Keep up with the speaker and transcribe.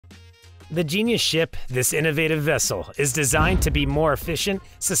The Genius Ship, this innovative vessel, is designed to be more efficient,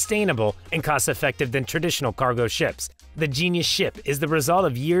 sustainable, and cost-effective than traditional cargo ships. The Genius Ship is the result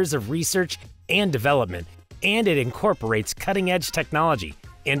of years of research and development, and it incorporates cutting-edge technology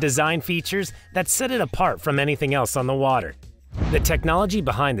and design features that set it apart from anything else on the water. The technology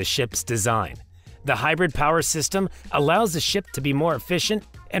behind the ship's design. The hybrid power system allows the ship to be more efficient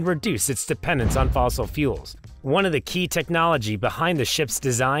and reduce its dependence on fossil fuels. One of the key technology behind the ship's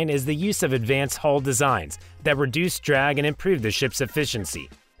design is the use of advanced hull designs that reduce drag and improve the ship's efficiency.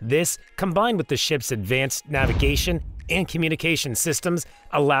 This, combined with the ship's advanced navigation and communication systems,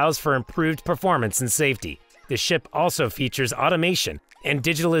 allows for improved performance and safety. The ship also features automation and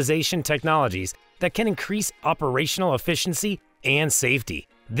digitalization technologies that can increase operational efficiency and safety.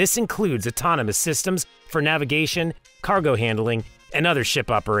 This includes autonomous systems for navigation, cargo handling, and other ship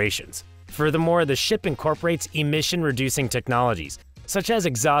operations. Furthermore, the ship incorporates emission-reducing technologies, such as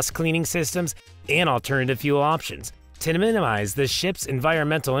exhaust cleaning systems and alternative fuel options, to minimize the ship's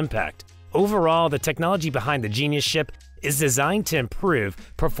environmental impact. Overall, the technology behind the Genius Ship is designed to improve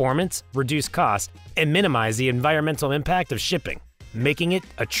performance, reduce cost, and minimize the environmental impact of shipping, making it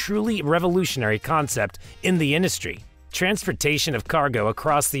a truly revolutionary concept in the industry. Transportation of cargo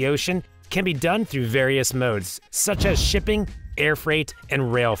across the ocean can be done through various modes, such as shipping, air freight,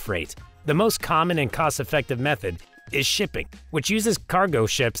 and rail freight. The most common and cost-effective method is shipping, which uses cargo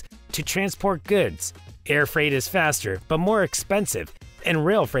ships to transport goods. Air freight is faster but more expensive, and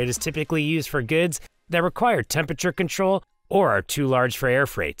rail freight is typically used for goods that require temperature control or are too large for air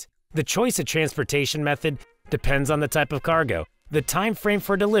freight. The choice of transportation method depends on the type of cargo, the time frame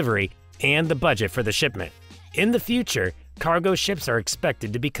for delivery, and the budget for the shipment. In the future, cargo ships are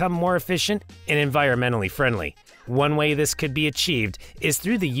expected to become more efficient and environmentally friendly. One way this could be achieved is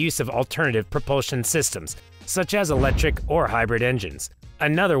through the use of alternative propulsion systems, such as electric or hybrid engines.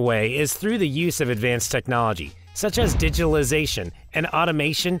 Another way is through the use of advanced technology, such as digitalization and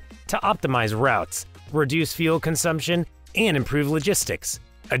automation, to optimize routes, reduce fuel consumption, and improve logistics.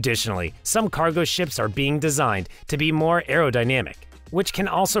 Additionally, some cargo ships are being designed to be more aerodynamic, which can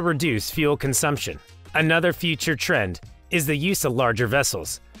also reduce fuel consumption. Another future trend is the use of larger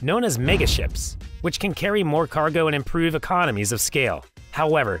vessels, known as megaships, which can carry more cargo and improve economies of scale.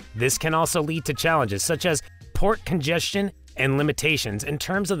 However, this can also lead to challenges such as port congestion and limitations in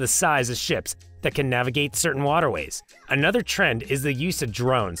terms of the size of ships that can navigate certain waterways. Another trend is the use of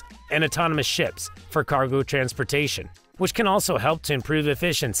drones and autonomous ships for cargo transportation, which can also help to improve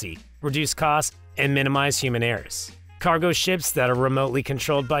efficiency, reduce costs, and minimize human errors. Cargo ships that are remotely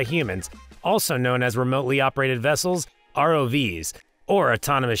controlled by humans, also known as remotely operated vessels, ROVs, or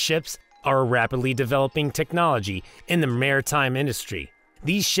autonomous ships, are a rapidly developing technology in the maritime industry.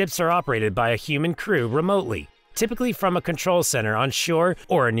 These ships are operated by a human crew remotely, typically from a control center on shore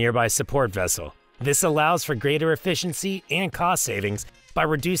or a nearby support vessel. This allows for greater efficiency and cost savings by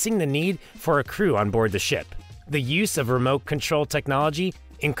reducing the need for a crew on board the ship. The use of remote control technology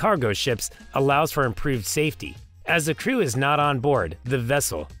in cargo ships allows for improved safety, as the crew is not on board the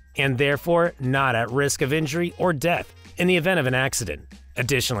vessel and therefore not at risk of injury or death in the event of an accident.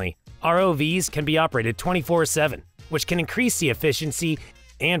 Additionally, ROVs can be operated 24/7, which can increase the efficiency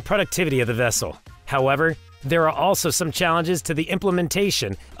and productivity of the vessel. However, there are also some challenges to the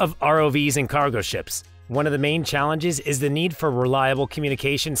implementation of ROVs in cargo ships. One of the main challenges is the need for reliable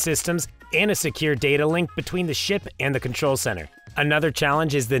communication systems and a secure data link between the ship and the control center. Another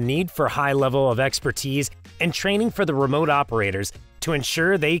challenge is the need for high level of expertise and training for the remote operators to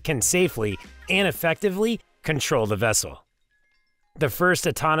ensure they can safely and effectively control the vessel. The first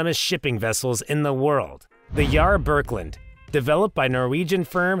autonomous shipping vessels in the world. The Yara Birkeland, developed by Norwegian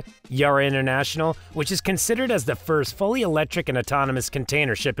firm Yara International, which is considered as the first fully electric and autonomous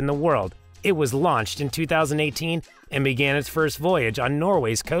container ship in the world. It was launched in 2018 and began its first voyage on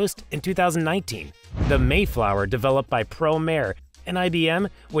Norway's coast in 2019. The MAYFLOWER, developed by ProMare and IBM,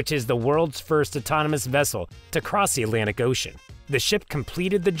 which is the world's first autonomous vessel to cross the Atlantic Ocean. The ship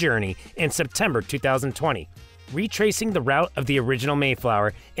completed the journey in September 2020, retracing the route of the original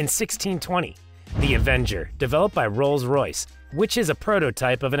Mayflower in 1620. The Avenger, developed by Rolls-Royce, which is a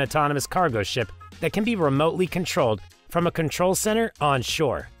prototype of an autonomous cargo ship that can be remotely controlled from a control center on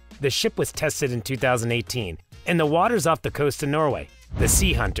shore. The ship was tested in 2018 in the waters off the coast of Norway. The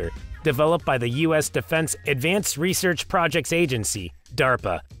Sea Hunter, developed by the U.S. Defense Advanced Research Projects Agency,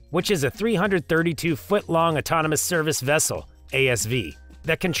 DARPA, which is a 332-foot-long autonomous service vessel, ASV,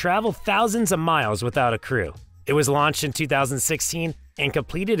 that can travel thousands of miles without a crew. It was launched in 2016 and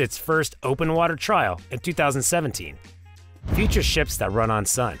completed its first open water trial in 2017. Future ships that run on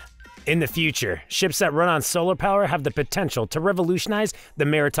sun. In the future, ships that run on solar power have the potential to revolutionize the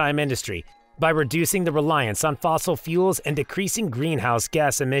maritime industry by reducing the reliance on fossil fuels and decreasing greenhouse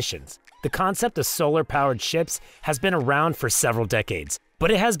gas emissions. The concept of solar-powered ships has been around for several decades,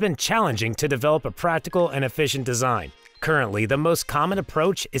 but it has been challenging to develop a practical and efficient design. Currently, the most common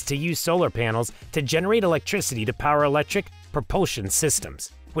approach is to use solar panels to generate electricity to power electric propulsion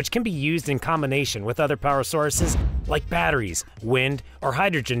systems, which can be used in combination with other power sources like batteries, wind, or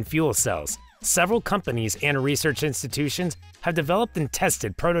hydrogen fuel cells. Several companies and research institutions have developed and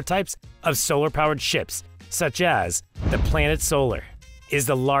tested prototypes of solar-powered ships, such as the Planet Solar is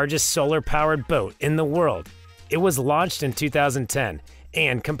the largest solar-powered boat in the world. It was launched in 2010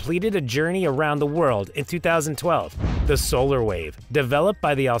 and completed a journey around the world in 2012. The Solar Wave, developed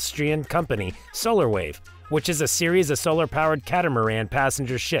by the Austrian company Solar Wave, which is a series of solar-powered catamaran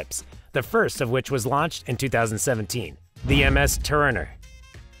passenger ships, the first of which was launched in 2017. The MS Turner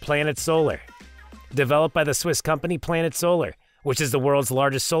Planet Solar, developed by the Swiss company Planet Solar, which is the world's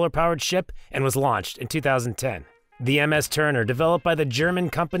largest solar-powered ship and was launched in 2010. The MS Turner, developed by the German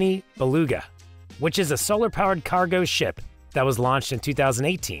company Beluga, which is a solar-powered cargo ship that was launched in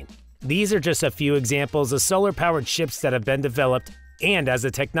 2018. These are just a few examples of solar-powered ships that have been developed, and as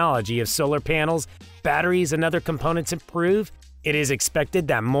the technology of solar panels, batteries, and other components improve, it is expected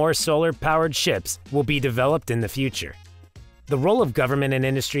that more solar-powered ships will be developed in the future. The role of government and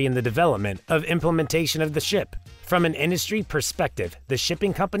industry in the development of implementation of the ship. From an industry perspective, the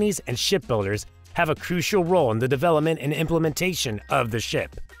shipping companies and shipbuilders have a crucial role in the development and implementation of the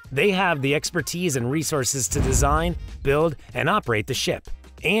ship. They have the expertise and resources to design, build, and operate the ship,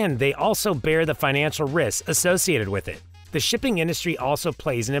 and they also bear the financial risks associated with it. The shipping industry also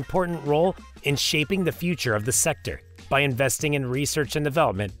plays an important role in shaping the future of the sector by investing in research and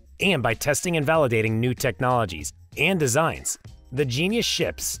development and by testing and validating new technologies and designs. The genius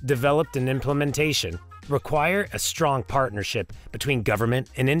ships developed and implementation require a strong partnership between government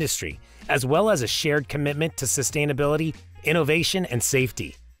and industry, as well as a shared commitment to sustainability, innovation, and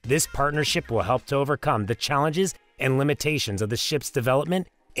safety. This partnership will help to overcome the challenges and limitations of the ship's development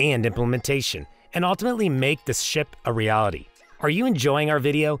and implementation, and ultimately make this ship a reality. Are you enjoying our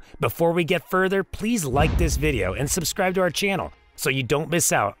video? Before we get further, please like this video and subscribe to our channel so you don't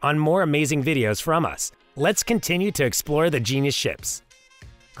miss out on more amazing videos from us. Let's continue to explore the genius ships.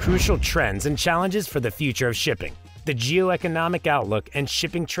 Crucial trends and challenges for the future of shipping. The geoeconomic outlook and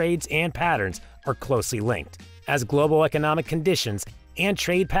shipping trades and patterns are closely linked, as global economic conditions and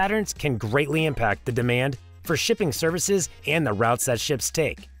trade patterns can greatly impact the demand for shipping services and the routes that ships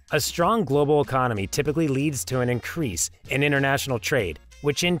take. A strong global economy typically leads to an increase in international trade,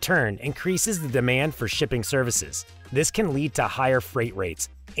 which in turn increases the demand for shipping services. This can lead to higher freight rates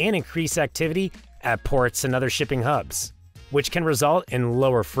and increased activity at ports and other shipping hubs, which can result in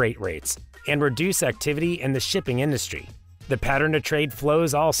lower freight rates and reduce activity in the shipping industry. The pattern of trade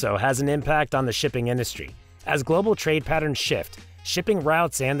flows also has an impact on the shipping industry. As global trade patterns shift, shipping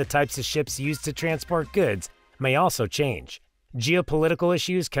routes and the types of ships used to transport goods may also change. Geopolitical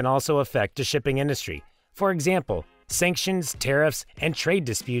issues can also affect the shipping industry. For example, sanctions, tariffs, and trade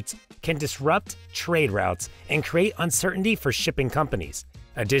disputes can disrupt trade routes and create uncertainty for shipping companies.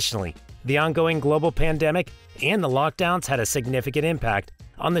 Additionally, the ongoing global pandemic and the lockdowns had a significant impact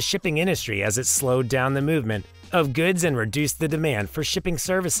on the shipping industry as it slowed down the movement of goods and reduced the demand for shipping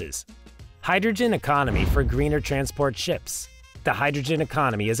services. Hydrogen economy for greener transport ships. The hydrogen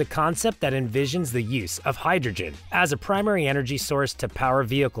economy is a concept that envisions the use of hydrogen as a primary energy source to power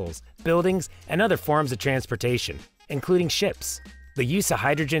vehicles, buildings, and other forms of transportation, including ships. The use of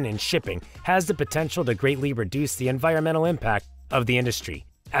hydrogen in shipping has the potential to greatly reduce the environmental impact of the industry,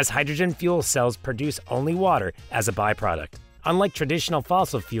 as hydrogen fuel cells produce only water as a byproduct. Unlike traditional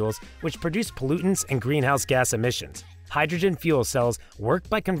fossil fuels, which produce pollutants and greenhouse gas emissions, hydrogen fuel cells work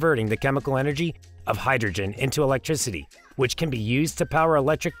by converting the chemical energy of hydrogen into electricity, which can be used to power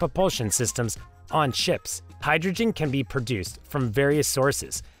electric propulsion systems on ships. Hydrogen can be produced from various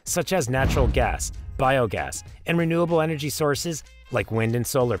sources, such as natural gas, biogas, and renewable energy sources like wind and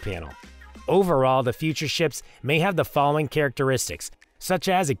solar panel. Overall, the future ships may have the following characteristics, such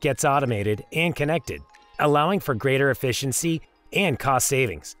as it gets automated and connected, allowing for greater efficiency and cost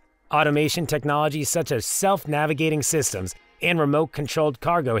savings. Automation technologies such as self-navigating systems and remote-controlled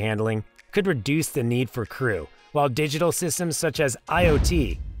cargo handling could reduce the need for crew, while digital systems such as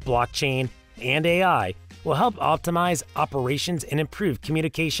IoT, blockchain, and AI will help optimize operations and improve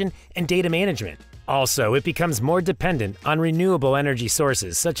communication and data management. Also, it becomes more dependent on renewable energy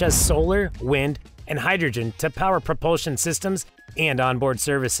sources such as solar, wind, and hydrogen to power propulsion systems and onboard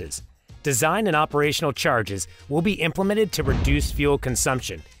services. Design and operational charges will be implemented to reduce fuel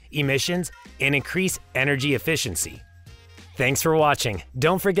consumption emissions, and increase energy efficiency. Thanks for watching.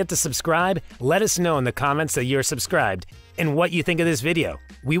 Don't forget to subscribe. Let us know in the comments that you're subscribed and what you think of this video.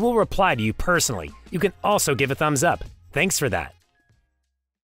 We will reply to you personally. You can also give a thumbs up. Thanks for that.